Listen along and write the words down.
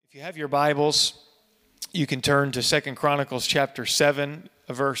If you have your Bibles, you can turn to 2 Chronicles chapter 7,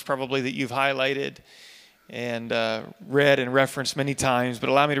 a verse probably that you've highlighted and read and referenced many times. But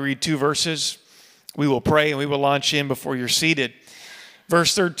allow me to read two verses. We will pray and we will launch in before you're seated.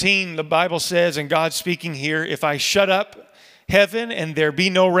 Verse 13, the Bible says, and God's speaking here, if I shut up heaven and there be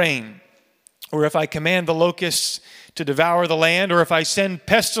no rain, or if I command the locusts to devour the land, or if I send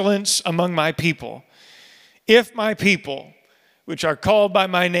pestilence among my people, if my people, which are called by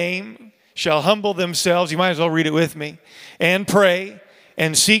my name, shall humble themselves, you might as well read it with me, and pray,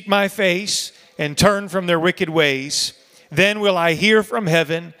 and seek my face, and turn from their wicked ways, then will I hear from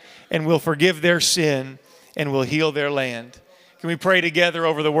heaven, and will forgive their sin, and will heal their land. Can we pray together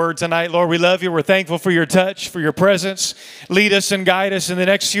over the word tonight? Lord, we love you. We're thankful for your touch, for your presence. Lead us and guide us in the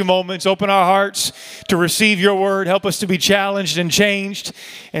next few moments. Open our hearts to receive your word. Help us to be challenged and changed,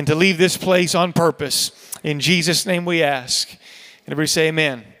 and to leave this place on purpose. In Jesus' name we ask. Everybody say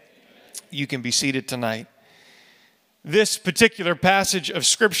amen. You can be seated tonight. This particular passage of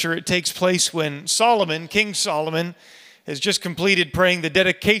Scripture, it takes place when Solomon, King Solomon, has just completed praying the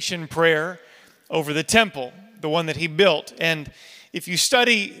dedication prayer over the temple, the one that he built. And if you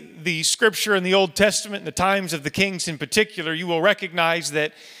study the Scripture in the Old Testament and the times of the kings in particular, you will recognize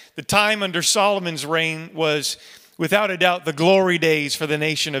that the time under Solomon's reign was, without a doubt, the glory days for the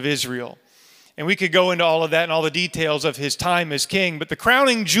nation of Israel. And we could go into all of that and all the details of his time as king. But the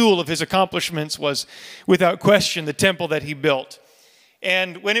crowning jewel of his accomplishments was, without question, the temple that he built.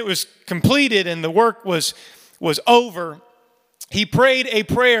 And when it was completed and the work was over, he prayed a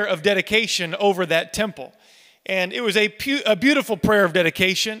prayer of dedication over that temple. And it was a beautiful prayer of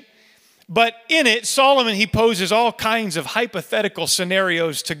dedication. But in it, Solomon, he poses all kinds of hypothetical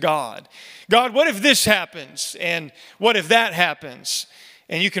scenarios to God. God, what if this happens? And what if that happens?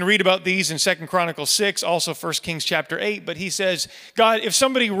 And you can read about these in 2 Chronicles 6, also 1 Kings chapter 8. But he says, God, if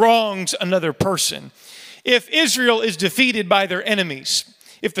somebody wrongs another person, if Israel is defeated by their enemies,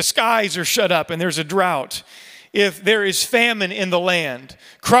 if the skies are shut up and there's a drought, if there is famine in the land,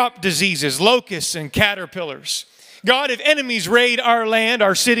 crop diseases, locusts and caterpillars, God, if enemies raid our land,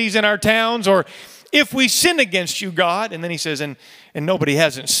 our cities and our towns, or if we sin against you, God, and then he says, and nobody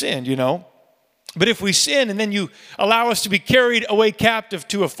hasn't sinned, you know. But if we sin and then you allow us to be carried away captive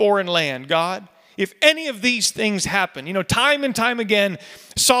to a foreign land, God, if any of these things happen, you know, time and time again,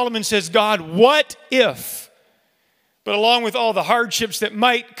 Solomon says, God, what if? But along with all the hardships that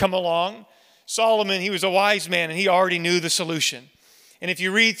might come along, Solomon, he was a wise man and he already knew the solution. And if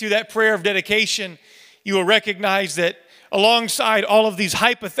you read through that prayer of dedication, you will recognize that alongside all of these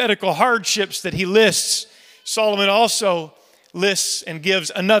hypothetical hardships that he lists, Solomon also lists and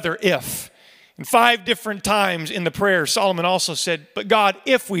gives another if. And 5 different times in the prayer, Solomon also said, but God,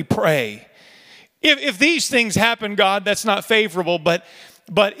 if we pray, if these things happen, God, that's not favorable, but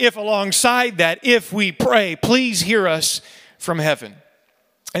if alongside that, if we pray, please hear us from heaven.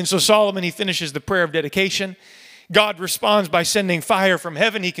 And so Solomon, he finishes the prayer of dedication. God responds by sending fire from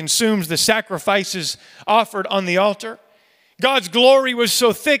heaven. He consumes the sacrifices offered on the altar. God's glory was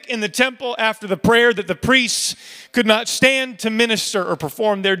so thick in the temple after the prayer that the priests could not stand to minister or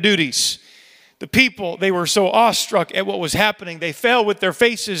perform their duties. The people, they were so awestruck at what was happening, they fell with their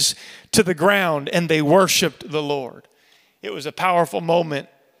faces to the ground and they worshiped the Lord. It was a powerful moment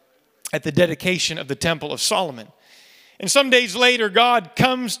at the dedication of the temple of Solomon. And some days later, God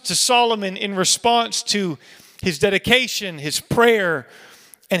comes to Solomon in response to his dedication, his prayer,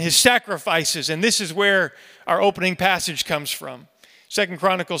 and his sacrifices. And this is where our opening passage comes from. 2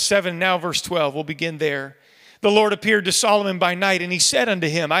 Chronicles 7, now verse 12. We'll begin there. The Lord appeared to Solomon by night, and he said unto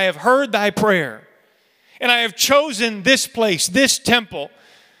him, I have heard thy prayer, and I have chosen this place, this temple,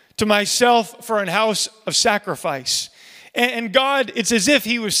 to myself for an house of sacrifice. And God, it's as if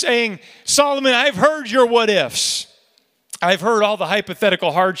he was saying, Solomon, I've heard your what ifs. I've heard all the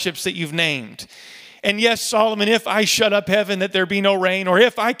hypothetical hardships that you've named. And yes, Solomon, if I shut up heaven that there be no rain, or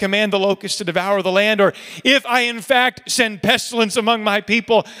if I command the locusts to devour the land, or if I in fact send pestilence among my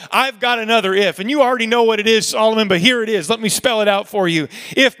people, I've got another if. And you already know what it is, Solomon, but here it is. Let me spell it out for you.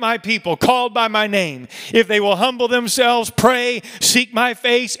 If my people, called by my name, if they will humble themselves, pray, seek my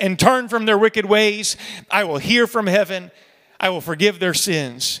face, and turn from their wicked ways, I will hear from heaven, I will forgive their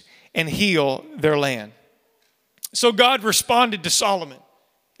sins, and heal their land. So God responded to Solomon.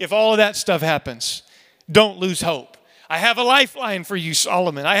 If all of that stuff happens, don't lose hope. I have a lifeline for you,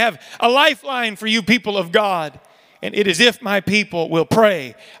 Solomon. I have a lifeline for you, people of God. And it is if my people will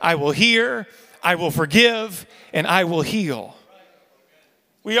pray, I will hear, I will forgive, and I will heal.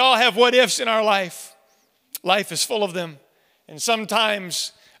 We all have what ifs in our life. Life is full of them. And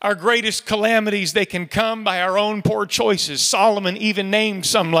sometimes Our greatest calamities, they can come by our own poor choices. Solomon even named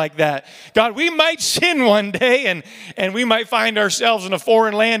some like that. God, we might sin one day and we might find ourselves in a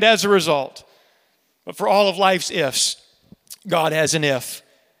foreign land as a result. But for all of life's ifs, God has an if,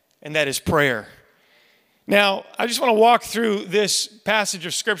 and that is prayer. Now, I just want to walk through this passage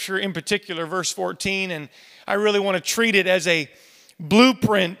of Scripture in particular, verse 14, and I really want to treat it as a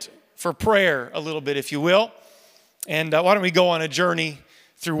blueprint for prayer a little bit, if you will. And why don't we go on a journey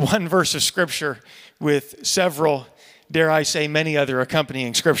through one verse of Scripture with several, dare I say, many other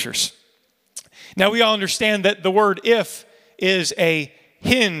accompanying Scriptures. Now, we all understand that the word if is a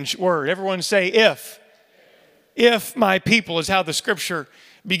hinge word. Everyone say if. If my people is how the Scripture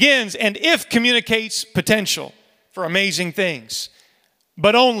begins, and if communicates potential for amazing things,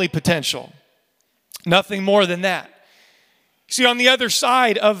 but only potential. Nothing more than that. See, on the other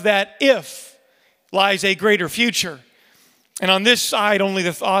side of that if lies a greater future. And on this side, only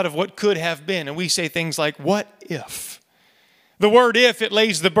the thought of what could have been. And we say things like, what if? The word if, it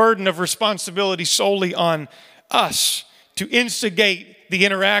lays the burden of responsibility solely on us to instigate the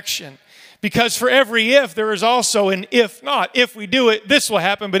interaction. Because for every if, there is also an if not. If we do it, this will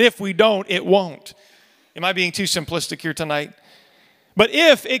happen, but if we don't, it won't. Am I being too simplistic here tonight? But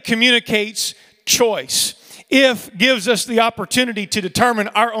if it communicates choice, if gives us the opportunity to determine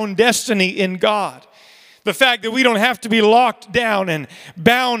our own destiny in God. The fact that we don't have to be locked down and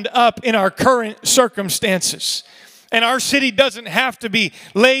bound up in our current circumstances. And our city doesn't have to be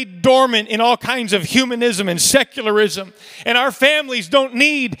laid dormant in all kinds of humanism and secularism. And our families don't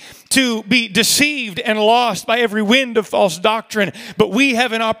need to be deceived and lost by every wind of false doctrine. But we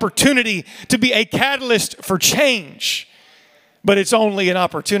have an opportunity to be a catalyst for change. But it's only an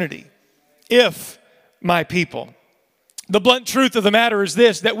opportunity. If my people. The blunt truth of the matter is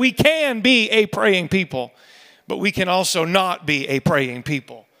this, that we can be a praying people, but we can also not be a praying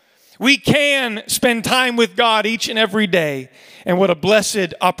people. We can spend time with God each and every day, and what a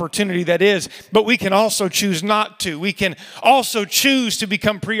blessed opportunity that is, but we can also choose not to. We can also choose to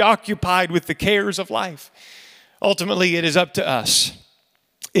become preoccupied with the cares of life. Ultimately, it is up to us.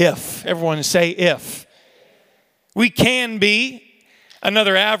 If, everyone say if. We can be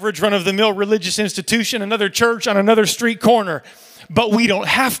another average run-of-the-mill religious institution, another church on another street corner. But we don't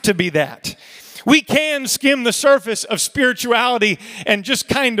have to be that. We can skim the surface of spirituality and just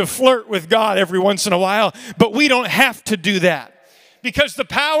kind of flirt with God every once in a while, but we don't have to do that. Because the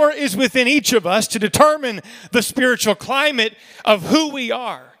power is within each of us to determine the spiritual climate of who we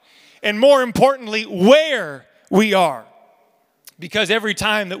are, and more importantly, where we are. Because every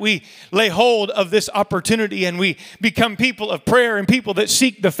time that we lay hold of this opportunity and we become people of prayer and people that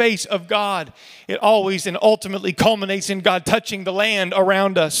seek the face of God, it always and ultimately culminates in God touching the land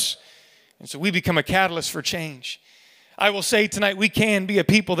around us. And so we become a catalyst for change. I will say tonight, we can be a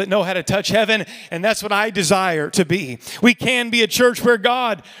people that know how to touch heaven, and that's what I desire to be. We can be a church where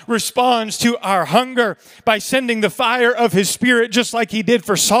God responds to our hunger by sending the fire of His Spirit just like He did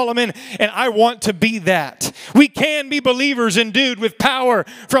for Solomon, and I want to be that. We can be believers endued with power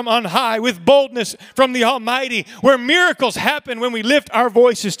from on high, with boldness from the Almighty, where miracles happen when we lift our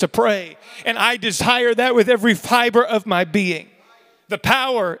voices to pray, and I desire that with every fiber of my being. The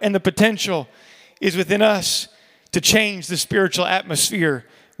power and the potential is within us to change the spiritual atmosphere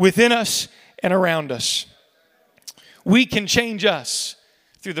within us and around us. We can change us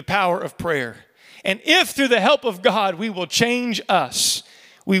through the power of prayer. And if through the help of God we will change us,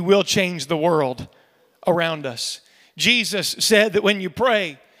 we will change the world around us. Jesus said that when you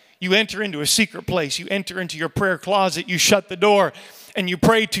pray, you enter into a secret place. You enter into your prayer closet. You shut the door and you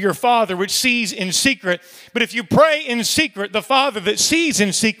pray to your Father, which sees in secret. But if you pray in secret, the Father that sees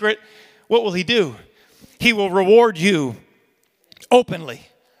in secret, what will He do? He will reward you openly.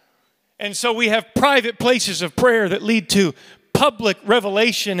 And so we have private places of prayer that lead to public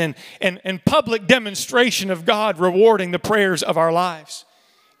revelation and public demonstration of God rewarding the prayers of our lives.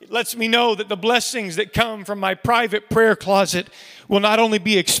 It lets me know that the blessings that come from my private prayer closet will not only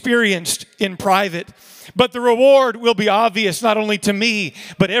be experienced in private, but the reward will be obvious not only to me,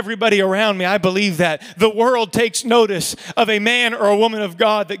 but everybody around me. I believe that. The world takes notice of a man or a woman of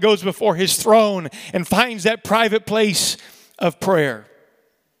God that goes before His throne and finds that private place of prayer.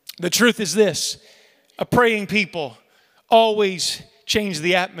 The truth is this: a praying people always change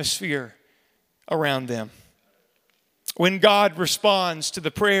the atmosphere around them. When God responds to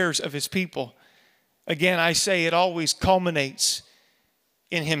the prayers of His people, again, I say it always culminates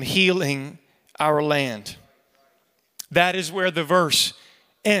in Him healing our land. That is where the verse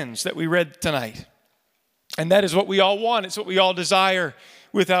ends that we read tonight. And that is what we all want. It's what we all desire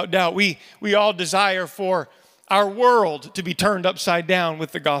without doubt. We all desire for our world to be turned upside down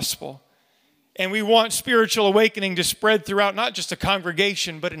with the gospel. And we want spiritual awakening to spread throughout not just a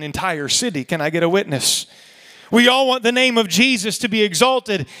congregation, but an entire city. Can I get a witness? We all want the name of Jesus to be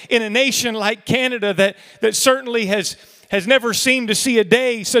exalted in a nation like Canada that certainly has never seemed to see a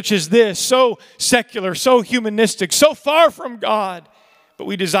day such as this, so secular, so humanistic, so far from God. But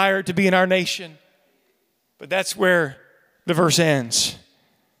we desire it to be in our nation. But that's where the verse ends.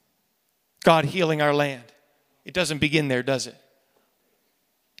 God healing our land. It doesn't begin there, does it?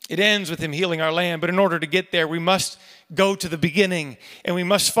 It ends with him healing our land, but in order to get there, we must go to the beginning, and we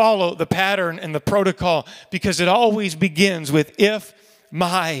must follow the pattern and the protocol, because it always begins with, if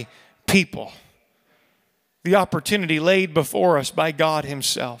my people. The opportunity laid before us by God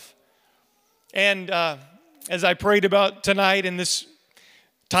himself. And as I prayed about tonight in this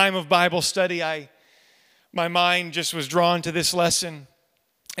time of Bible study, my mind just was drawn to this lesson.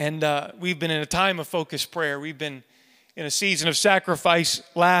 And we've been in a time of focused prayer. We've been in a season of sacrifice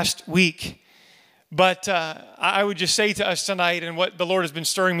last week. But I would just say to us tonight, and what the Lord has been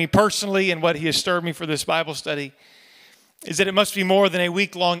stirring me personally and what he has stirred me for this Bible study, is that it must be more than a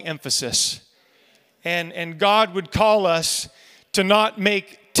week-long emphasis. And God would call us to not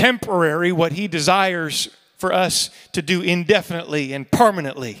make temporary what he desires for us to do indefinitely and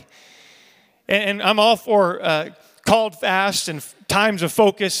permanently. And I'm all for called fasts and times of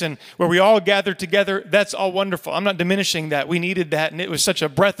focus and where we all gather together. That's all wonderful. I'm not diminishing that. We needed that, and it was such a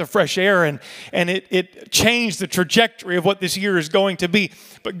breath of fresh air, and it changed the trajectory of what this year is going to be.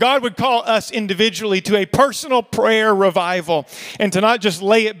 But God would call us individually to a personal prayer revival, and to not just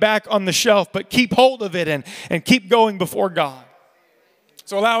lay it back on the shelf, but keep hold of it and keep going before God.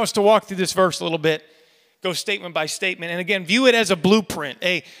 So allow us to walk through this verse a little bit. Go statement by statement. And again, view it as a blueprint,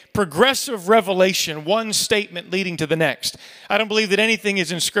 a progressive revelation, one statement leading to the next. I don't believe that anything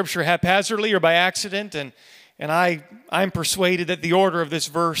is in Scripture haphazardly or by accident, and I'm persuaded that the order of this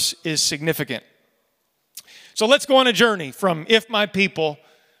verse is significant. So let's go on a journey from if my people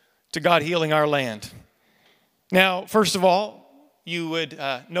to God healing our land. Now, first of all, you would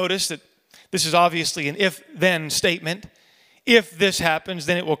notice that this is obviously an if-then statement. If this happens,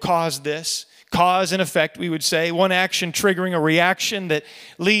 then it will cause this. Cause and effect, we would say. One action triggering a reaction that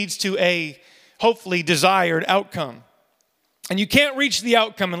leads to a hopefully desired outcome. And you can't reach the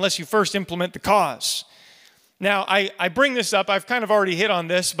outcome unless you first implement the cause. Now, I bring this up. I've kind of already hit on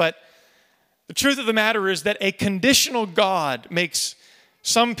this, but the truth of the matter is that a conditional God makes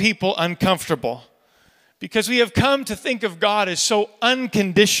some people uncomfortable, because we have come to think of God as so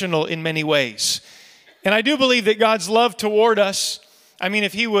unconditional in many ways. And I do believe that God's love toward us,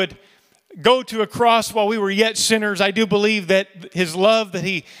 if he would go to a cross while we were yet sinners, I do believe that his love that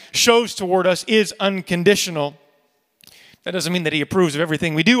he shows toward us is unconditional. That doesn't mean that he approves of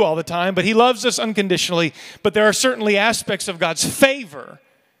everything we do all the time, but he loves us unconditionally. But there are certainly aspects of God's favor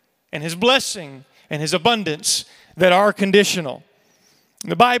and his blessing and his abundance that are conditional.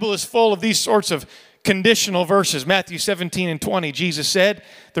 The Bible is full of these sorts of conditional verses. Matthew 17 and 20, Jesus said,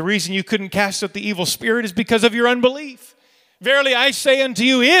 the reason you couldn't cast out the evil spirit is because of your unbelief. Verily I say unto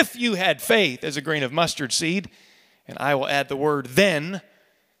you, if you had faith as a grain of mustard seed, and I will add the word then,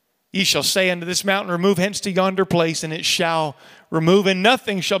 ye shall say unto this mountain, remove hence to yonder place, and it shall remove, and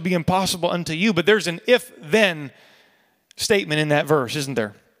nothing shall be impossible unto you. But there's an if-then statement in that verse, isn't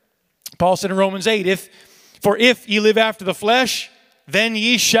there? Paul said in Romans 8, for if ye live after the flesh, then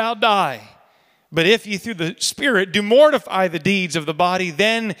ye shall die. But if ye through the Spirit do mortify the deeds of the body,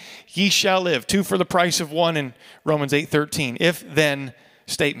 then ye shall live. 2 for the price of 1 in Romans 8:13. If-then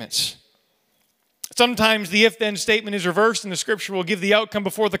statements. Sometimes the if-then statement is reversed, and the Scripture will give the outcome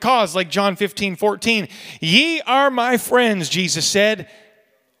before the cause, like John 15:14. Ye are my friends, Jesus said,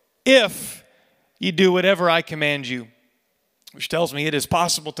 if ye do whatever I command you. Which tells me it is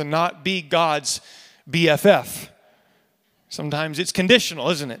possible to not be God's BFF. Sometimes it's conditional,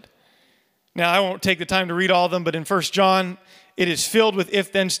 isn't it? Now, I won't take the time to read all of them, but in 1 John, it is filled with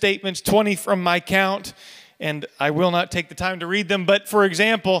if-then statements, 20 from my count, and I will not take the time to read them. But, for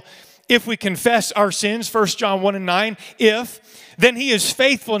example, if we confess our sins, 1 John 1 and 9, then he is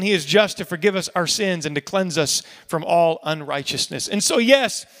faithful and he is just to forgive us our sins and to cleanse us from all unrighteousness. And so,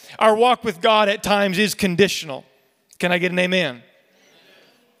 yes, our walk with God at times is conditional. Can I get an amen?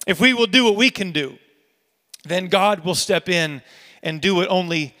 If we will do what we can do, then God will step in and do what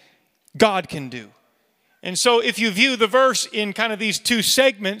only God can do. And so if you view the verse in kind of these two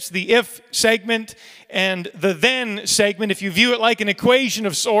segments, the if segment and the then segment, if you view it like an equation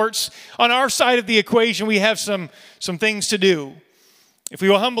of sorts, on our side of the equation we have some things to do. If we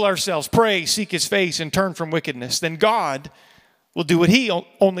will humble ourselves, pray, seek his face, and turn from wickedness, then God will do what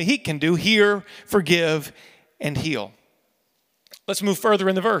only he can do, hear, forgive, and heal. Let's move further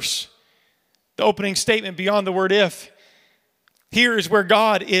in the verse. The opening statement beyond the word if. Here is where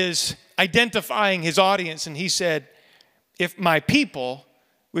God is identifying his audience, and he said, if my people,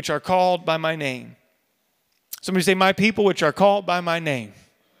 which are called by my name. Somebody say, my people, which are called by my name.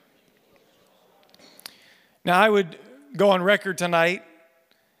 Now, I would go on record tonight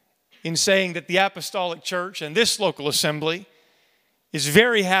in saying that the Apostolic Church and this local assembly is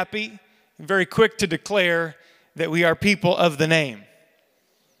very happy and very quick to declare that we are people of the name.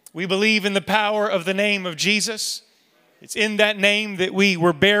 We believe in the power of the name of Jesus. It's in that name that we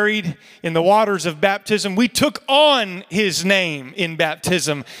were buried in the waters of baptism. We took on his name in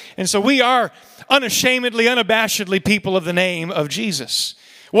baptism. And so we are unashamedly, unabashedly people of the name of Jesus.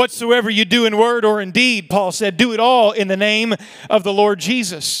 Whatsoever you do in word or in deed, Paul said, do it all in the name of the Lord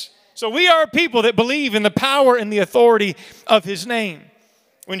Jesus. So we are people that believe in the power and the authority of his name.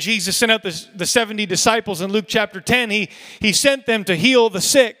 When Jesus sent out the 70 disciples in Luke chapter 10, he sent them to heal the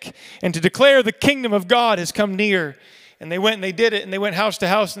sick and to declare the kingdom of God has come near. And they went and they did it, and they went house to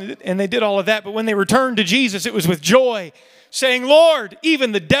house, and they did all of that. But when they returned to Jesus, it was with joy, saying, Lord,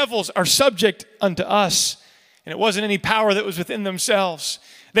 even the devils are subject unto us. And it wasn't any power that was within themselves.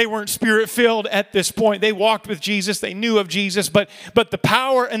 They weren't spirit-filled at this point. They walked with Jesus. They knew of Jesus. But the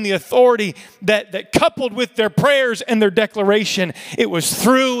power and the authority that coupled with their prayers and their declaration, it was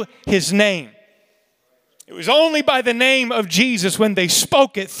through his name. It was only by the name of Jesus when they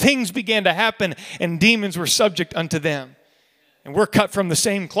spoke it, things began to happen and demons were subject unto them. And we're cut from the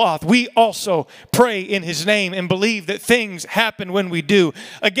same cloth. We also pray in his name and believe that things happen when we do.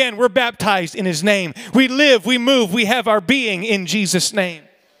 Again, we're baptized in his name. We live, we move, we have our being in Jesus' name.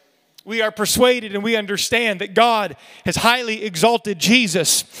 We are persuaded and we understand that God has highly exalted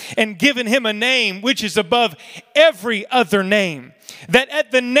Jesus and given him a name which is above every other name. That at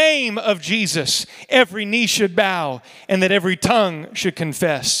the name of Jesus, every knee should bow and that every tongue should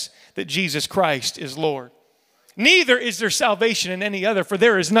confess that Jesus Christ is Lord. Neither is there salvation in any other, for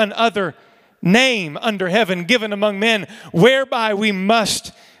there is none other name under heaven given among men whereby we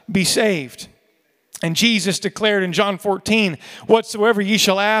must be saved. And Jesus declared in John 14, whatsoever ye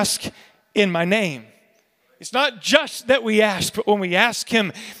shall ask in my name. It's not just that we ask, but when we ask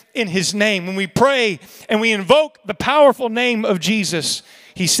him in his name, when we pray and we invoke the powerful name of Jesus,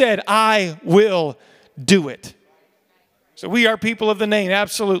 he said, I will do it. So we are people of the name,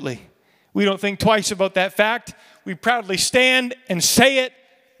 absolutely. We don't think twice about that fact. We proudly stand and say it,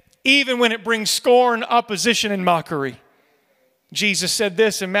 even when it brings scorn, opposition, and mockery. Jesus said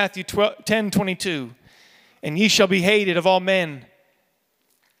this in Matthew 10:22, and ye shall be hated of all men.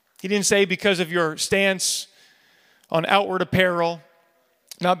 He didn't say because of your stance on outward apparel,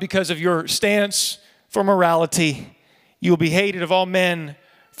 not because of your stance for morality. You will be hated of all men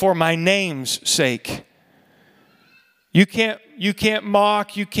for my name's sake. You can't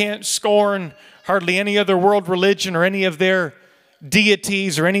mock, you can't scorn hardly any other world religion or any of their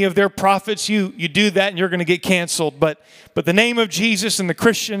deities or any of their prophets. You do that and you're going to get canceled. But the name of Jesus and the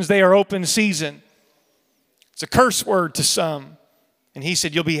Christians, they are open season. It's a curse word to some. And he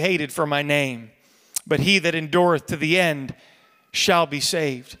said, you'll be hated for my name. But he that endureth to the end shall be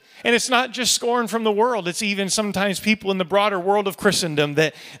saved. And it's not just scorn from the world. It's even sometimes people in the broader world of Christendom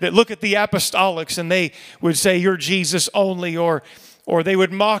that look at the apostolics and they would say, you're Jesus only, or they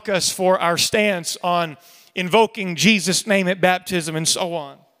would mock us for our stance on invoking Jesus' name at baptism and so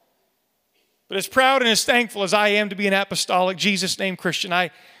on. But as proud and as thankful as I am to be an apostolic, Jesus' name Christian,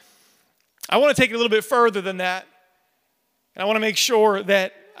 I want to take it a little bit further than that. And I want to make sure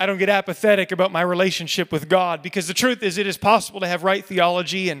that I don't get apathetic about my relationship with God, because the truth is it is possible to have right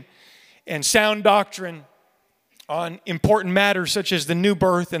theology and sound doctrine on important matters such as the new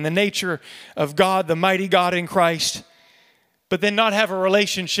birth and the nature of God, the mighty God in Christ, but then not have a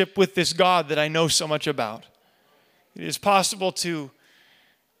relationship with this God that I know so much about. It is possible to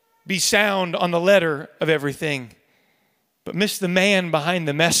be sound on the letter of everything, but miss the man behind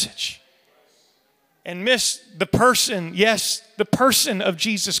the message. And miss the person, yes, the person of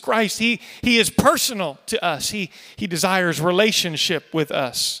Jesus Christ. He is personal to us. He desires relationship with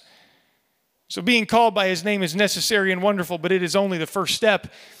us. So being called by his name is necessary and wonderful, but it is only the first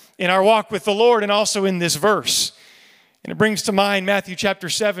step in our walk with the Lord and also in this verse. And it brings to mind Matthew chapter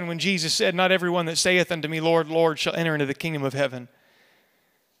 7 when Jesus said, not everyone that saith unto me, Lord, Lord, shall enter into the kingdom of heaven.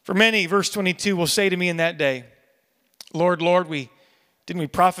 For many, verse 22, will say to me in that day, Lord, Lord, didn't we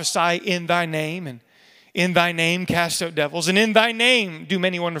prophesy in thy name, and in thy name cast out devils, and in thy name do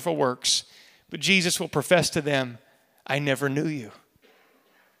many wonderful works? But Jesus will profess to them, I never knew you.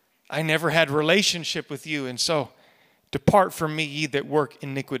 I never had relationship with you, and so depart from me, ye that work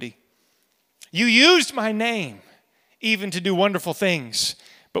iniquity. You used my name even to do wonderful things,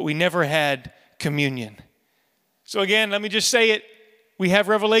 but we never had communion. So again, let me just say it. We have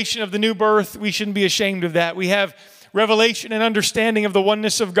revelation of the new birth. We shouldn't be ashamed of that. We have revelation and understanding of the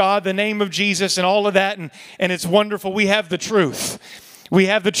oneness of God, the name of Jesus, and all of that, and it's wonderful. We have the truth. We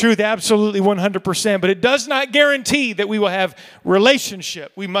have the truth absolutely 100%, but it does not guarantee that we will have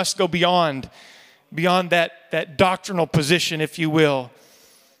relationship. We must go beyond that doctrinal position, if you will.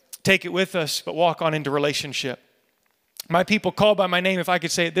 Take it with us, but walk on into relationship. My people called by my name, if I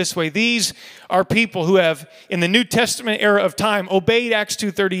could say it this way, these are people who have, in the New Testament era of time, obeyed Acts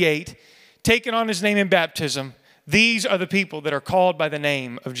 2:38, taken on his name in baptism. These are the people that are called by the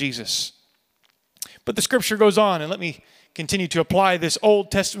name of Jesus. But the scripture goes on, and let me continue to apply this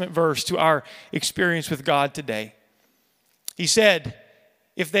Old Testament verse to our experience with God today. He said,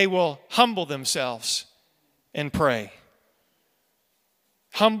 if they will humble themselves and pray.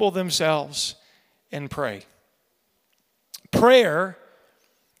 Humble themselves and pray. Prayer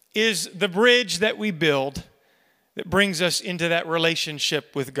is the bridge that we build that brings us into that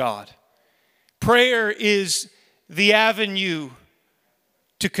relationship with God. Prayer is the avenue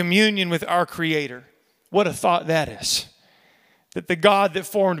to communion with our Creator. What a thought that is. That the God that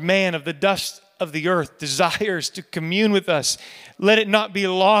formed man of the dust of the earth desires to commune with us. Let it not be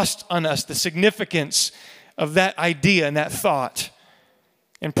lost on us, the significance of that idea and that thought.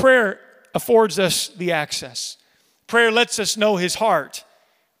 And prayer affords us the access. Prayer lets us know his heart.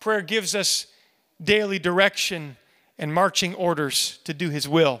 Prayer gives us daily direction and marching orders to do his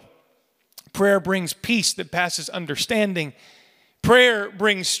will. Prayer brings peace that passes understanding. Prayer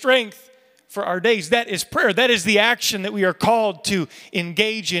brings strength for our days. That is prayer. That is the action that we are called to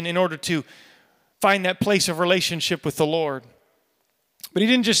engage in order to find that place of relationship with the Lord. But he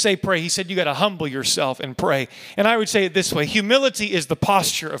didn't just say pray. He said you got to humble yourself and pray. And I would say it this way. Humility is the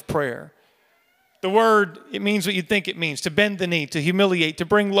posture of prayer. The word, it means what you'd think it means. To bend the knee, to humiliate, to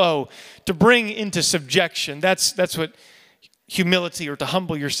bring low, to bring into subjection. That's what humility or to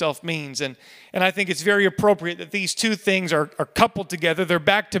humble yourself means. And I think it's very appropriate that these two things are coupled together. They're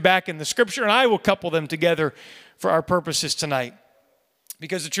back to back in the scripture, and I will couple them together for our purposes tonight.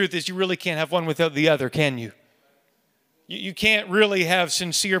 Because the truth is, you really can't have one without the other, can you? You can't really have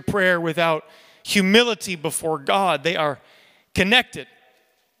sincere prayer without humility before God. They are connected.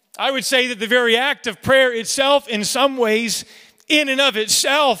 I would say that the very act of prayer itself, in some ways, in and of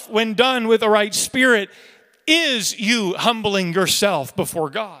itself, when done with the right spirit, is you humbling yourself before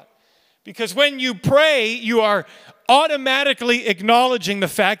God. Because when you pray, you are automatically acknowledging the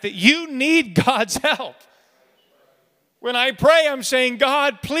fact that you need God's help. When I pray, I'm saying,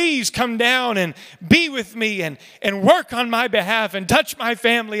 God, please come down and be with me and work on my behalf and touch my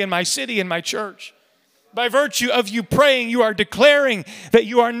family and my city and my church. By virtue of you praying, you are declaring that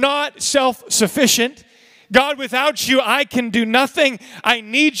you are not self-sufficient. God, without you, I can do nothing. I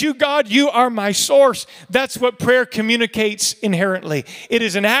need you, God. You are my source. That's what prayer communicates inherently. It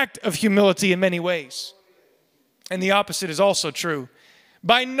is an act of humility in many ways. And the opposite is also true.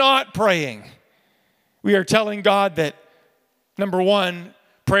 By not praying, we are telling God that, number one,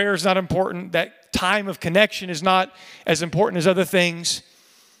 prayer is not important. That time of connection is not as important as other things.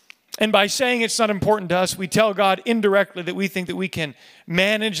 And by saying it's not important to us, we tell God indirectly that we think that we can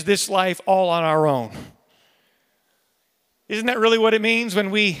manage this life all on our own. Isn't that really what it means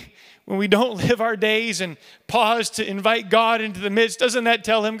when we don't live our days and pause to invite God into the midst? Doesn't that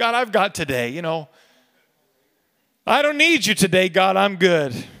tell him, God, I've got today, you know. I don't need you today, God, I'm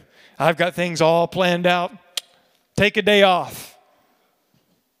good. I've got things all planned out. Take a day off.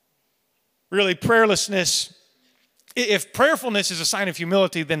 Really, prayerlessness, if prayerfulness is a sign of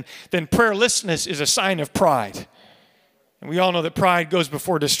humility, then prayerlessness is a sign of pride. And we all know that pride goes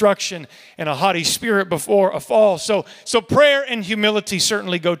before destruction and a haughty spirit before a fall. So prayer and humility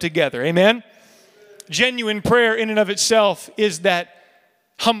certainly go together. Amen? Genuine prayer in and of itself is that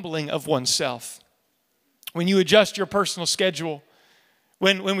humbling of oneself. When you adjust your personal schedule,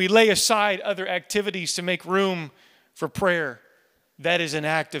 when we lay aside other activities to make room for prayer, that is an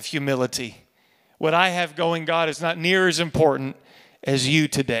act of humility. What I have going, God, is not near as important as you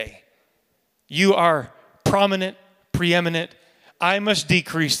today. You are prominent, preeminent. I must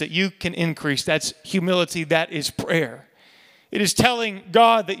decrease that you can increase. That's humility. That is prayer. It is telling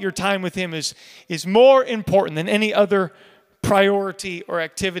God that your time with him is more important than any other priority or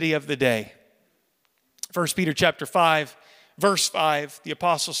activity of the day. 1 Peter chapter 5, verse 5, the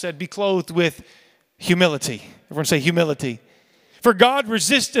apostle said, be clothed with humility. Everyone say humility. For God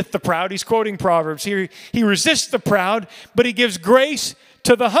resisteth the proud. He's quoting Proverbs here. He resists the proud, but he gives grace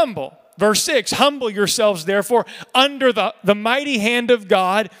to the humble. Verse 6, humble yourselves, therefore, under the mighty hand of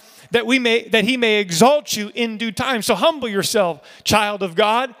God, that he may exalt you in due time. So humble yourself, child of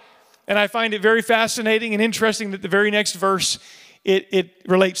God. And I find it very fascinating and interesting that the very next verse, it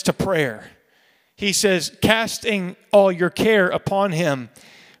relates to prayer. He says, casting all your care upon him,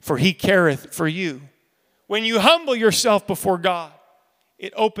 for he careth for you. When you humble yourself before God,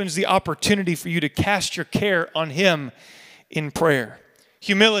 it opens the opportunity for you to cast your care on him in prayer.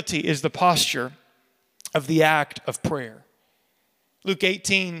 Humility is the posture of the act of prayer. Luke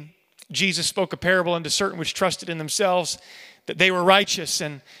 18, Jesus spoke a parable unto certain which trusted in themselves that they were righteous,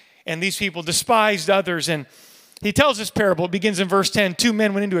 and these people despised others. And he tells this parable. It begins in verse 10. 2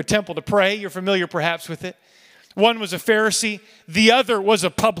 men went into a temple to pray. You're familiar perhaps with it. One was a Pharisee. The other was a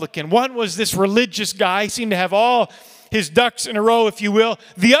publican. One was this religious guy. He seemed to have all his ducks in a row, if you will.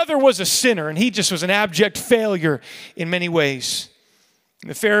 The other was a sinner, and he just was an abject failure in many ways. And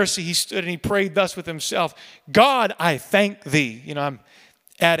the Pharisee, he stood and he prayed thus with himself, God, I thank thee. I'm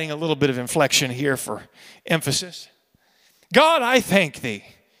adding a little bit of inflection here for emphasis. God, I thank thee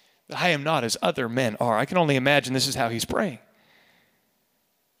that I am not as other men are. I can only imagine this is how he's praying.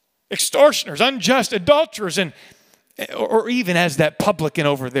 Extortioners, unjust, adulterers, or even as that publican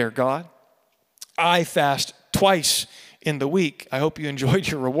over there, God. I fast twice in the week. I hope you enjoyed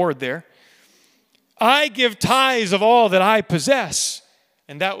your reward there. I give tithes of all that I possess.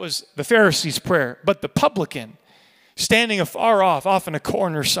 And that was the Pharisee's prayer. But the publican, standing afar off in a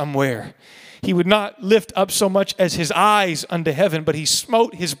corner somewhere, he would not lift up so much as his eyes unto heaven, but he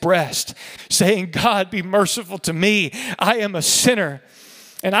smote his breast, saying, God, be merciful to me. I am a sinner.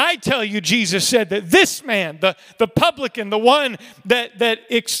 And I tell you, Jesus said that this man, the publican, the one that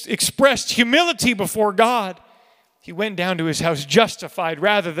expressed humility before God, he went down to his house justified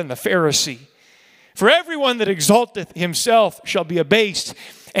rather than the Pharisee. For everyone that exalteth himself shall be abased,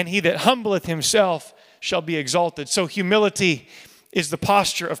 and he that humbleth himself shall be exalted. So humility is the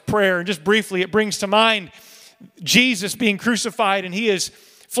posture of prayer. And just briefly, it brings to mind Jesus being crucified, and he is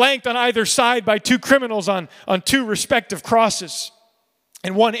flanked on either side by 2 criminals on 2 respective crosses.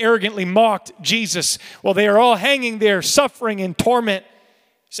 And one arrogantly mocked Jesus while they are all hanging there, suffering in torment,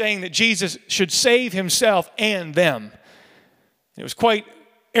 saying that Jesus should save himself and them. It was quite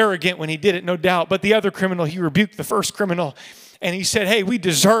arrogant when he did it, no doubt. But the other criminal, he rebuked the first criminal, and he said, hey, we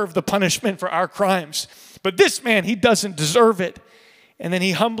deserve the punishment for our crimes. But this man, he doesn't deserve it. And then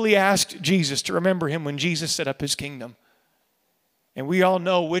he humbly asked Jesus to remember him when Jesus set up his kingdom. And we all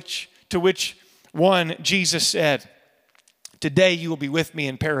know to which one Jesus said, today you will be with me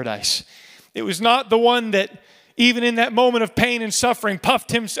in paradise. It was not the one that, even in that moment of pain and suffering,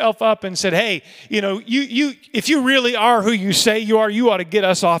 puffed himself up and said, hey, you if you really are who you say you are, you ought to get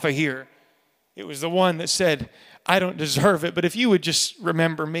us off of here. It was the one that said, I don't deserve it, but if you would just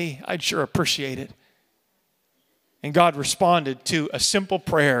remember me, I'd sure appreciate it. And God responded to a simple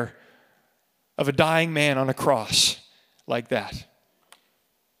prayer of a dying man on a cross like that.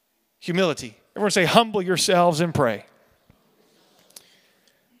 Humility. Everyone say, humble yourselves and pray.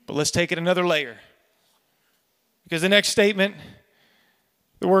 But let's take it another layer. Because the next statement,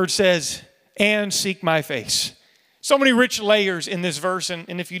 the word says, and seek my face. So many rich layers in this verse,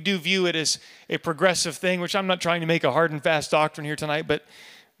 and if you do view it as a progressive thing, which I'm not trying to make a hard and fast doctrine here tonight, but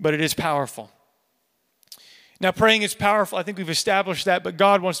it is powerful. Now, praying is powerful. I think we've established that, but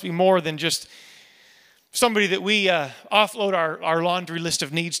God wants to be more than just somebody that we offload our laundry list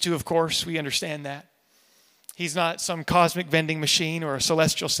of needs to, of course. We understand that. He's not some cosmic vending machine or a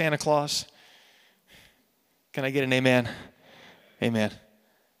celestial Santa Claus. Can I get an amen? Amen.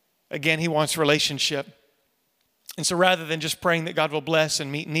 Again, he wants relationship. And so rather than just praying that God will bless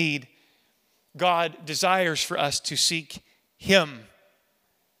and meet need, God desires for us to seek him,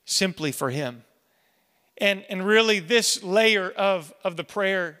 simply for him. And really this layer of the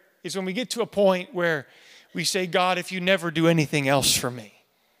prayer is when we get to a point where we say, God, if you never do anything else for me,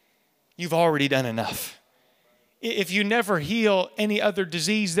 you've already done enough. If you never heal any other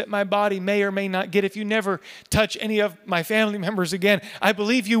disease that my body may or may not get, if you never touch any of my family members again, I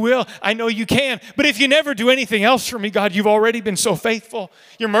believe you will. I know you can. But if you never do anything else for me, God, you've already been so faithful.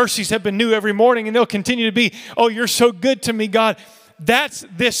 Your mercies have been new every morning, and they'll continue to be. Oh, you're so good to me, God. That's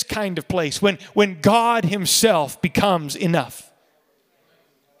this kind of place, when God himself becomes enough.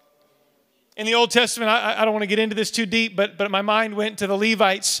 In the Old Testament, I don't want to get into this too deep, but my mind went to the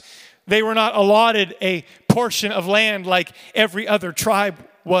Levites. They were not allotted a portion of land like every other tribe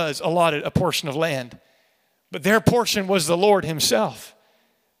was allotted a portion of land. But their portion was the Lord himself.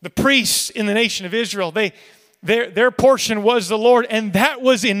 The priests in the nation of Israel, their portion was the Lord, and that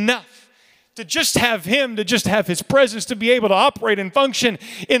was enough to just have him, to just have his presence, to be able to operate and function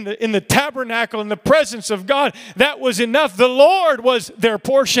in the tabernacle, in the presence of God. That was enough. The Lord was their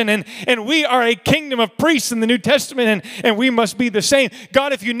portion, and we are a kingdom of priests in the New Testament, and we must be the same.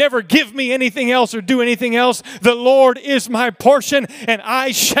 God, if you never give me anything else or do anything else, the Lord is my portion, and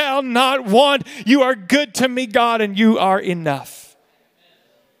I shall not want. You are good to me, God, and you are enough.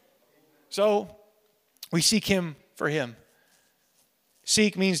 So we seek him for him.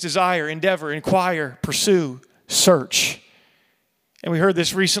 Seek means desire, endeavor, inquire, pursue, search. And we heard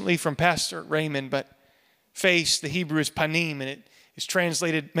this recently from Pastor Raymond, but face, the Hebrew is panim, and it is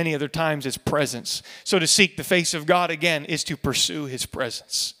translated many other times as presence. So to seek the face of God again is to pursue his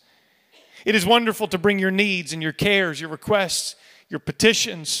presence. It is wonderful to bring your needs and your cares, your requests, your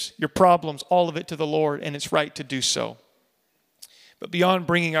petitions, your problems, all of it to the Lord, and it's right to do so. But beyond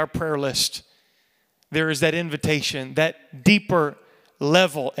bringing our prayer list, there is that invitation, that deeper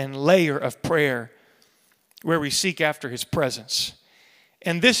level and layer of prayer where we seek after his presence.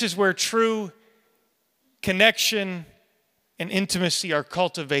 And this is where true connection and intimacy are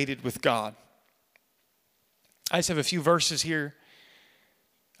cultivated with God. I just have a few verses here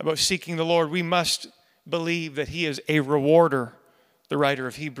about seeking the Lord. We must believe that he is a rewarder, the writer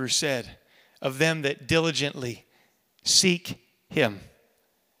of Hebrews said, of them that diligently seek him.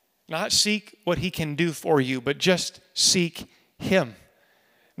 Not seek what he can do for you, but just seek him.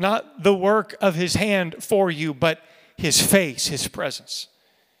 Not the work of his hand for you, but his face, his presence.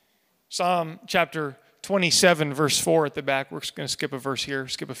 Psalm chapter 27, verse 4 at the back. We're going to skip a verse here,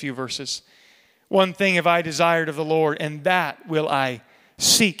 skip a few verses. One thing have I desired of the Lord, and that will I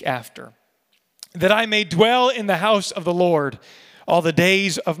seek after, that I may dwell in the house of the Lord all the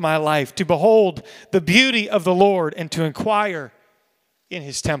days of my life, to behold the beauty of the Lord and to inquire in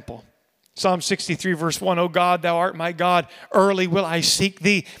his temple. Psalm 63, verse 1, O God, thou art my God, early will I seek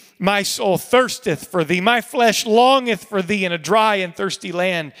thee. My soul thirsteth for thee. My flesh longeth for thee in a dry and thirsty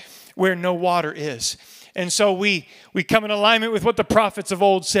land where no water is. And so we come in alignment with what the prophets of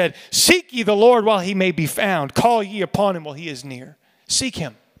old said. Seek ye the Lord while he may be found. Call ye upon him while he is near. Seek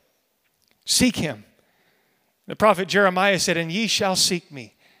him. Seek him. The prophet Jeremiah said, and ye shall seek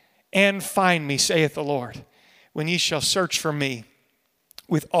me and find me, saith the Lord, when ye shall search for me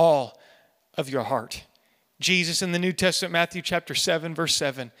with all of your heart. Jesus in the New Testament, Matthew chapter 7, verse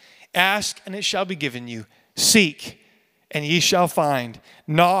 7, ask and it shall be given you. Seek and ye shall find.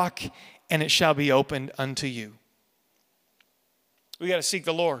 Knock and it shall be opened unto you. We got to seek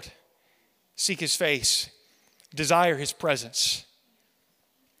the Lord. Seek his face. Desire his presence.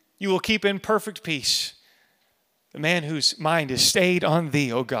 You will keep in perfect peace the man whose mind is stayed on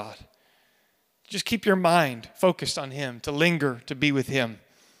thee, O God. Just keep your mind focused on him, to linger, to be with him.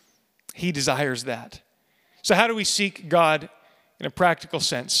 He desires that. So how do we seek God in a practical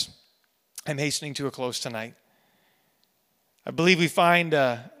sense? I'm hastening to a close tonight. I believe we find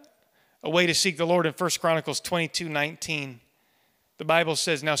a way to seek the Lord in 1 Chronicles 22:19. The Bible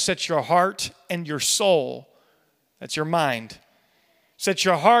says, now set your heart and your soul, that's your mind, set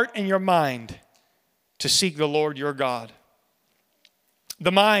your heart and your mind to seek the Lord your God.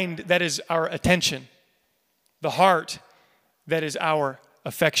 The mind, that is our attention. The heart, that is our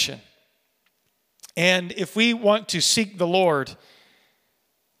affection. And if we want to seek the Lord,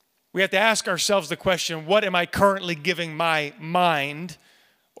 we have to ask ourselves the question, what am I currently giving my mind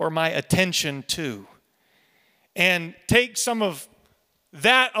or my attention to? And take some of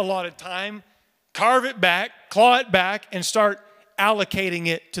that allotted time, carve it back, claw it back, and start allocating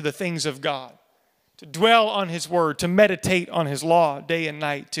it to the things of God. To dwell on his word, to meditate on his law day and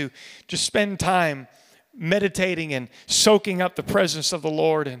night, to just spend time meditating and soaking up the presence of the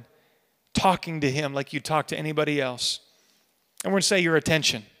Lord and talking to him like you talk to anybody else. And we're going to say your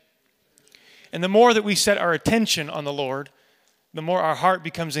attention. And the more that we set our attention on the Lord, the more our heart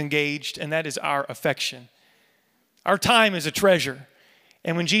becomes engaged, and that is our affection. Our time is a treasure.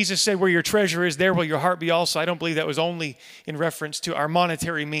 And when Jesus said, where your treasure is, there will your heart be also, I don't believe that was only in reference to our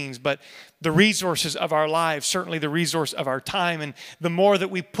monetary means, but the resources of our lives, certainly the resource of our time. And the more that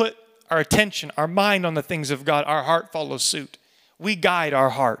we put our attention, our mind on the things of God, our heart follows suit. We guide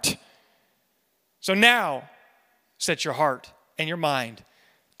our heart. So now, set your heart and your mind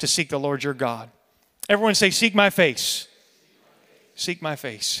to seek the Lord your God. Everyone say, seek my face. Seek my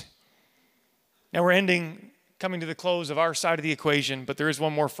face. Now we're coming to the close of our side of the equation, but there is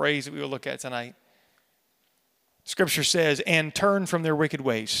one more phrase that we will look at tonight. Scripture says, and turn from their wicked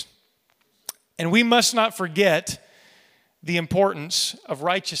ways. And we must not forget the importance of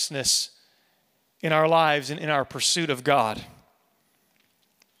righteousness in our lives and in our pursuit of God.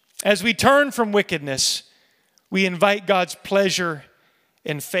 As we turn from wickedness, we invite God's pleasure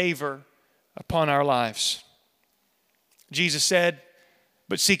and favor upon our lives. Jesus said,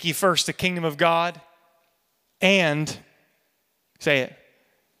 "But seek ye first the kingdom of God and," say it,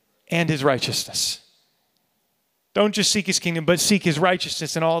 "and his righteousness." Don't just seek his kingdom, but seek his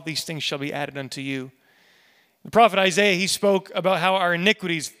righteousness, and all these things shall be added unto you. The prophet Isaiah, he spoke about how our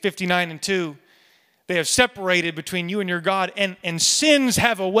iniquities, 59:2, they have separated between you and your God, and sins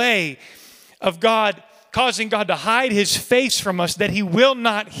have a way of God causing God to hide his face from us, that he will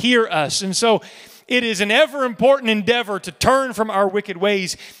not hear us. And so it is an ever important endeavor to turn from our wicked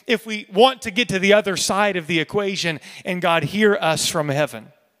ways if we want to get to the other side of the equation and God hear us from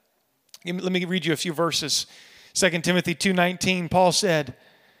heaven. Let me read you a few verses. 2 Timothy 2:19, Paul said,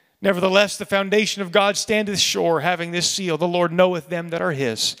 "Nevertheless, the foundation of God standeth sure, having this seal, the Lord knoweth them that are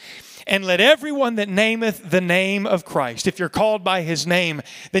his. And let everyone that nameth the name of Christ," if you're called by his name,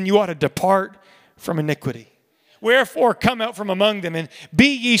 then you ought to depart from iniquity. "Wherefore come out from among them, and be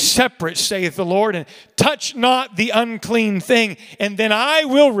ye separate, saith the Lord, and touch not the unclean thing, and then I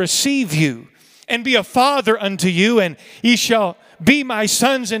will receive you, and be a father unto you, and ye shall be my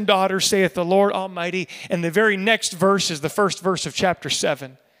sons and daughters, saith the Lord Almighty." And the very next verse is the first verse of chapter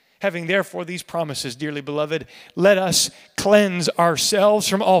 7. "Having therefore these promises, dearly beloved, let us cleanse ourselves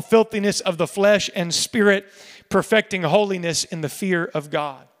from all filthiness of the flesh and spirit, perfecting holiness in the fear of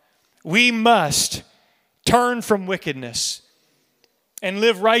God." We must turn from wickedness and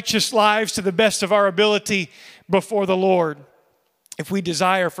live righteous lives to the best of our ability before the Lord if we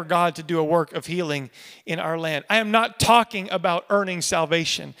desire for God to do a work of healing in our land. I am not talking about earning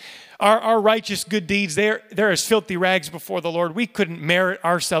salvation. Our righteous good deeds, they're as filthy rags before the Lord. We couldn't merit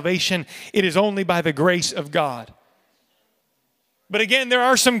our salvation. It is only by the grace of God. But again, there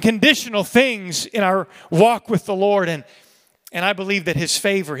are some conditional things in our walk with the Lord, and I believe that his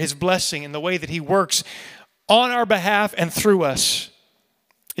favor, his blessing, and the way that he works on our behalf and through us,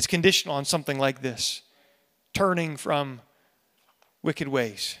 it's conditional on something like this: turning from wicked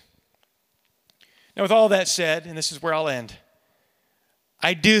ways. Now, with all that said, and this is where I'll end,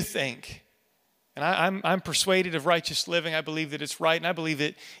 I do think, and I'm persuaded of righteous living. I believe that it's right, and I believe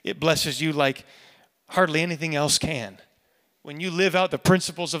it blesses you like hardly anything else can. When you live out the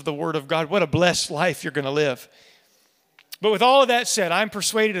principles of the Word of God, what a blessed life you're going to live. But with all of that said, I'm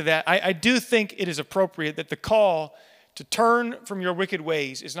persuaded of that. I do think it is appropriate that the call to turn from your wicked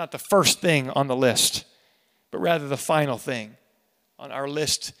ways is not the first thing on the list, but rather the final thing on our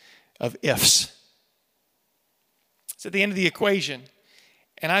list of ifs. It's at the end of the equation.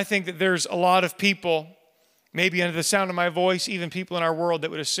 And I think that there's a lot of people, maybe under the sound of my voice, even people in our world that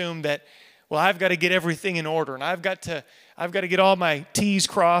would assume that, well, I've got to get everything in order, and I've got to get all my T's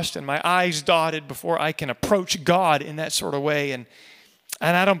crossed and my I's dotted before I can approach God in that sort of way. And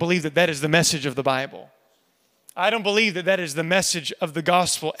I don't believe that that is the message of the Bible. I don't believe that that is the message of the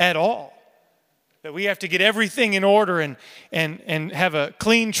gospel at all. That we have to get everything in order and have a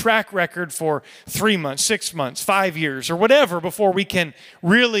clean track record for 3 months, 6 months, 5 years, or whatever before we can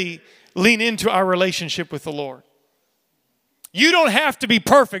really lean into our relationship with the Lord. You don't have to be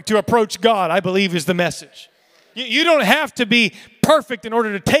perfect to approach God, I believe is the message. You don't have to be perfect in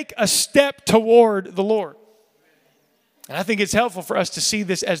order to take a step toward the Lord. And I think it's helpful for us to see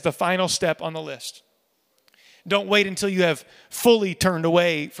this as the final step on the list. Don't wait until you have fully turned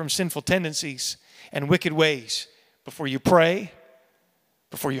away from sinful tendencies and wicked ways before you pray,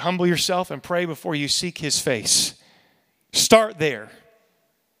 before you humble yourself, and pray before you seek his face. Start there.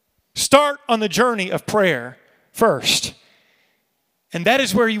 Start on the journey of prayer first. And that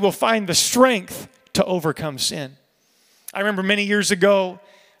is where you will find the strength to overcome sin. I remember many years ago,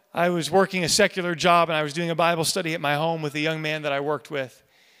 I was working a secular job and I was doing a Bible study at my home with a young man that I worked with.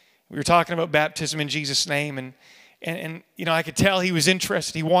 We were talking about baptism in Jesus' name, and you know, I could tell he was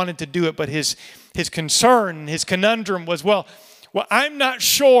interested. He wanted to do it, but his concern, his conundrum was, well, I'm not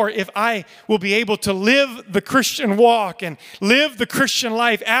sure if I will be able to live the Christian walk and live the Christian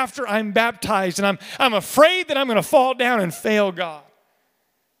life after I'm baptized, and I'm afraid that I'm going to fall down and fail God.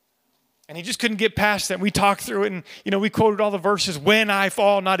 And he just couldn't get past that. We talked through it, and we quoted all the verses. When I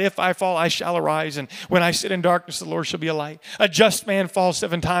fall, not if I fall, I shall arise. And when I sit in darkness, the Lord shall be a light. A just man falls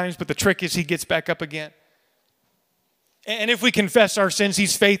 7 times, but the trick is he gets back up again. And if we confess our sins,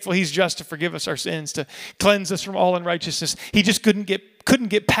 he's faithful, he's just to forgive us our sins, to cleanse us from all unrighteousness. He just couldn't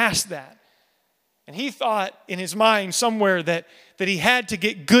get past that. And he thought in his mind somewhere that he had to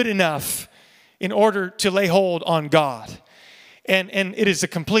get good enough in order to lay hold on God. And it is the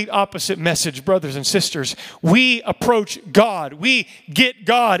complete opposite message, brothers and sisters. We approach God. We get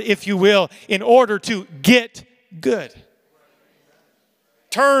God, if you will, in order to get good.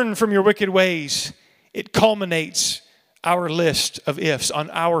 Turn from your wicked ways. It culminates our list of ifs on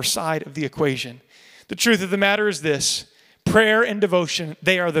our side of the equation. The truth of the matter is this: prayer and devotion,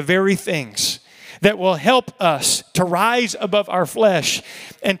 they are the very things that will help us to rise above our flesh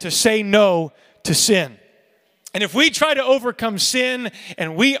and to say no to sin. And if we try to overcome sin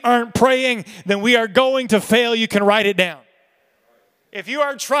and we aren't praying, then we are going to fail. You can write it down. If you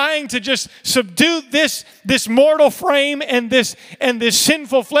are trying to just subdue this mortal frame and this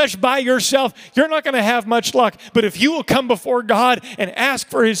sinful flesh by yourself, you're not going to have much luck. But if you will come before God and ask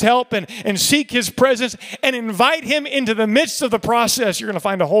for His help and seek His presence and invite Him into the midst of the process, you're going to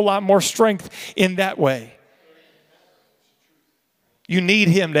find a whole lot more strength in that way. You need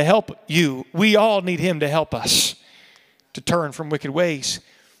Him to help you. We all need Him to help us to turn from wicked ways.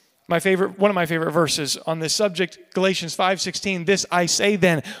 One of my favorite verses on this subject, Galatians 5:16, this I say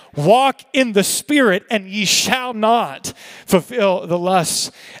then, walk in the Spirit and ye shall not fulfill the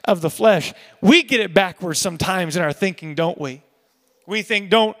lusts of the flesh. We get it backwards sometimes in our thinking, don't we? We think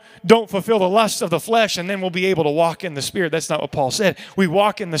don't fulfill the lusts of the flesh and then we'll be able to walk in the Spirit. That's not what Paul said. We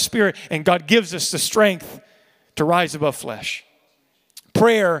walk in the Spirit and God gives us the strength to rise above flesh.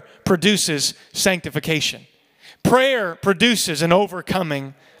 Prayer produces sanctification. Prayer produces an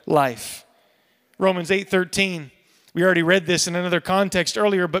overcoming life. Romans 8:13. We already read this in another context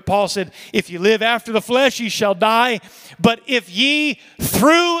earlier, but Paul said, if you live after the flesh, ye shall die. But if ye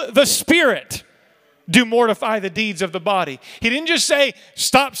through the Spirit do mortify the deeds of the body. He didn't just say,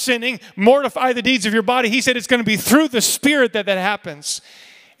 stop sinning, mortify the deeds of your body. He said it's going to be through the Spirit that happens.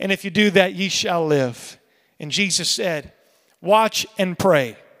 And if you do that, ye shall live. And Jesus said, watch and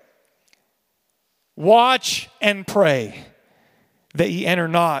pray. Watch and pray that ye enter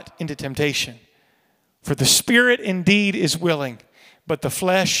not into temptation. For the spirit indeed is willing, but the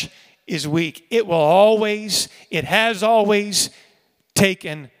flesh is weak. It has always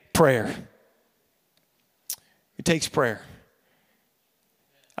taken prayer. It takes prayer.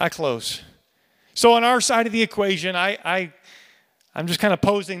 I close. So on our side of the equation, I'm just kind of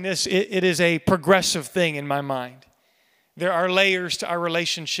posing this. It is a progressive thing in my mind. There are layers to our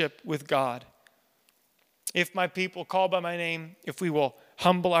relationship with God. If my people call by my name, if we will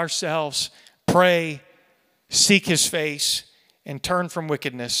humble ourselves, pray, seek His face, and turn from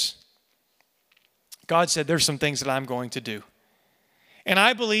wickedness, God said there's some things that I'm going to do. And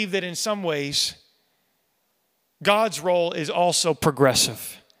I believe that in some ways, God's role is also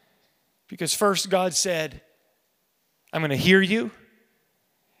progressive. Because first God said, I'm going to hear you.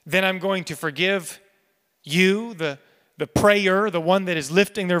 Then I'm going to forgive you, the prayer, the one that is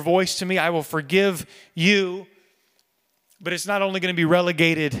lifting their voice to me. I will forgive you. But it's not only going to be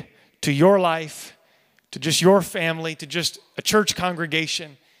relegated to your life, to just your family, to just a church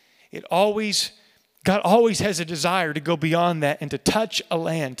congregation. God always has a desire to go beyond that and to touch a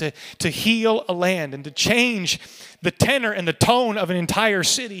land, to heal a land, and to change the tenor and the tone of an entire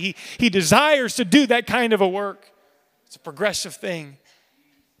city. He desires to do that kind of a work. It's a progressive thing.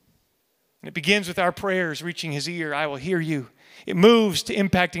 And it begins with our prayers reaching His ear. I will hear you. It moves to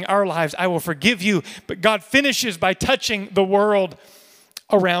impacting our lives. I will forgive you. But God finishes by touching the world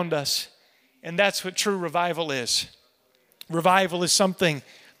around us. And that's what true revival is. Revival is something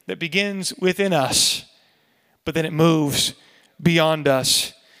that begins within us, but then it moves beyond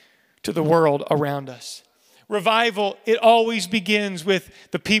us to the world around us. Revival, it always begins with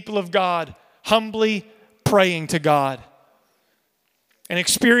the people of God humbly praying to God and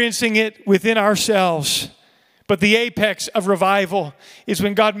experiencing it within ourselves. But the apex of revival is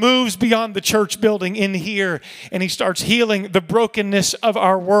when God moves beyond the church building in here and He starts healing the brokenness of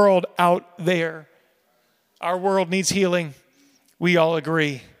our world out there. Our world needs healing. We all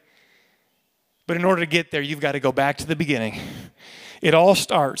agree. But in order to get there, you've got to go back to the beginning. It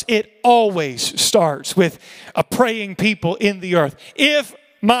always starts with a praying people in the earth. If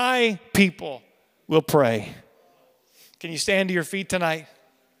my people will pray. Can you stand to your feet tonight?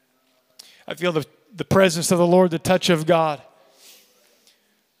 I feel the presence of the Lord, the touch of God.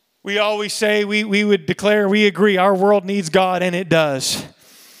 We always say, we would declare, we agree, our world needs God, and it does.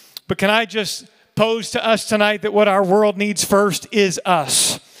 But can I just pose to us tonight that what our world needs first is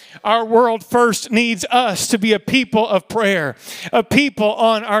us. Our world first needs us to be a people of prayer, a people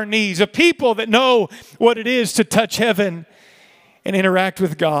on our knees, a people that know what it is to touch heaven and interact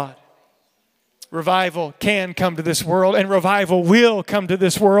with God. Revival can come to this world, and revival will come to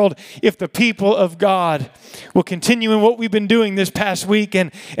this world if the people of God will continue in what we've been doing this past week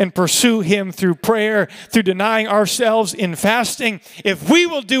and pursue Him through prayer, through denying ourselves in fasting. If we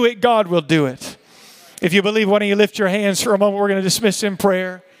will do it, God will do it. If you believe, why don't you lift your hands for a moment? We're going to dismiss in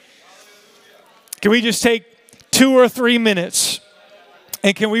prayer. Can we just take 2 or 3 minutes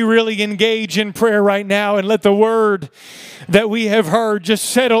And can we really engage in prayer right now and let the word that we have heard just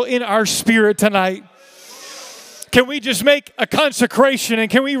settle in our spirit tonight? Can we just make a consecration, and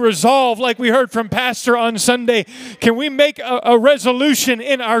can we resolve, like we heard from Pastor on Sunday, can we make a resolution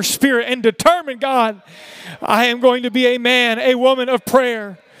in our spirit and determine, God, I am going to be a man, a woman of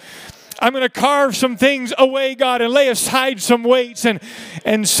prayer. I'm going to carve some things away, God, and lay aside some weights and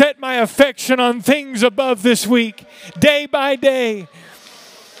set my affection on things above this week, day by day.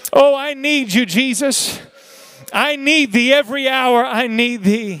 Oh, I need you, Jesus. I need thee every hour. I need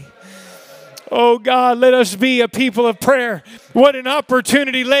thee. Oh, God, let us be a people of prayer. What an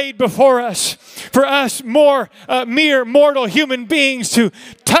opportunity laid before us, for us mere mortal human beings to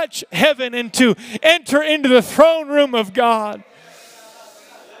touch heaven and to enter into the throne room of God.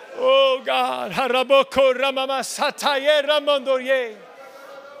 Oh, God. Haraboko ramama sataye ramondoye.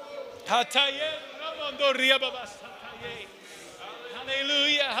 Hataye ramondoria babasataye.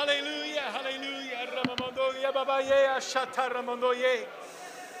 Hallelujah, hallelujah, hallelujah. Ramamondoria babaye ashata ramondoye.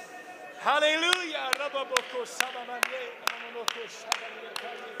 Hallelujah. Rababoko sabamanye. Ramamoko sabamanye.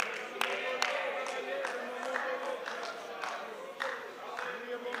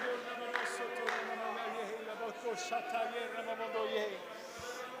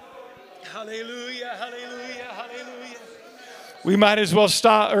 Hallelujah, hallelujah, hallelujah. We might as well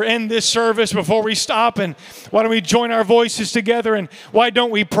stop or end this service before we stop. And why don't we join our voices together? And why don't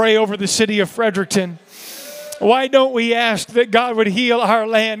we pray over the city of Fredericton? Why don't we ask that God would heal our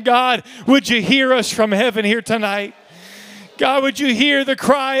land? God, would you hear us from heaven here tonight? God, would you hear the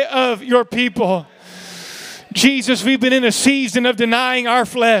cry of your people? Jesus, we've been in a season of denying our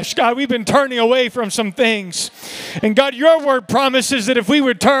flesh. God, we've been turning away from some things. And God, your word promises that if we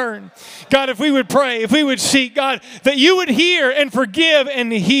would turn, God, if we would pray, if we would seek, God, that you would hear and forgive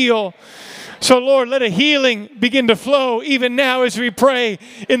and heal. So, Lord, let a healing begin to flow even now as we pray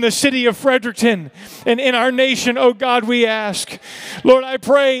in the city of Fredericton and in our nation, oh God, we ask. Lord, I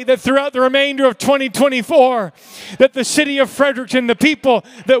pray that throughout the remainder of 2024, that the city of Fredericton, the people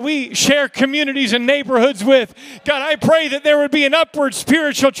that we share communities and neighborhoods with, God, I pray that there would be an upward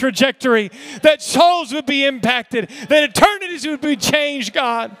spiritual trajectory, that souls would be impacted, that eternities would be changed,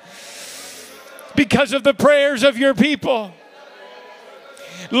 God, because of the prayers of your people.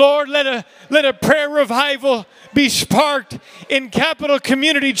 Lord, let a prayer revival be sparked in Capital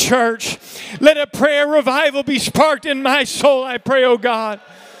Community Church. Let a prayer revival be sparked in my soul, I pray, oh God.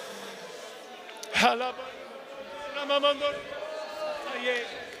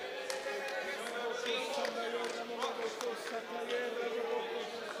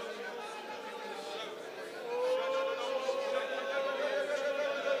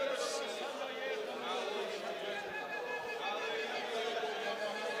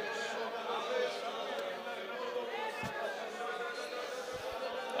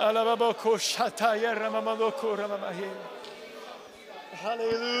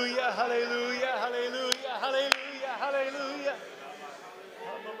 Hallelujah, hallelujah, hallelujah, hallelujah, hallelujah.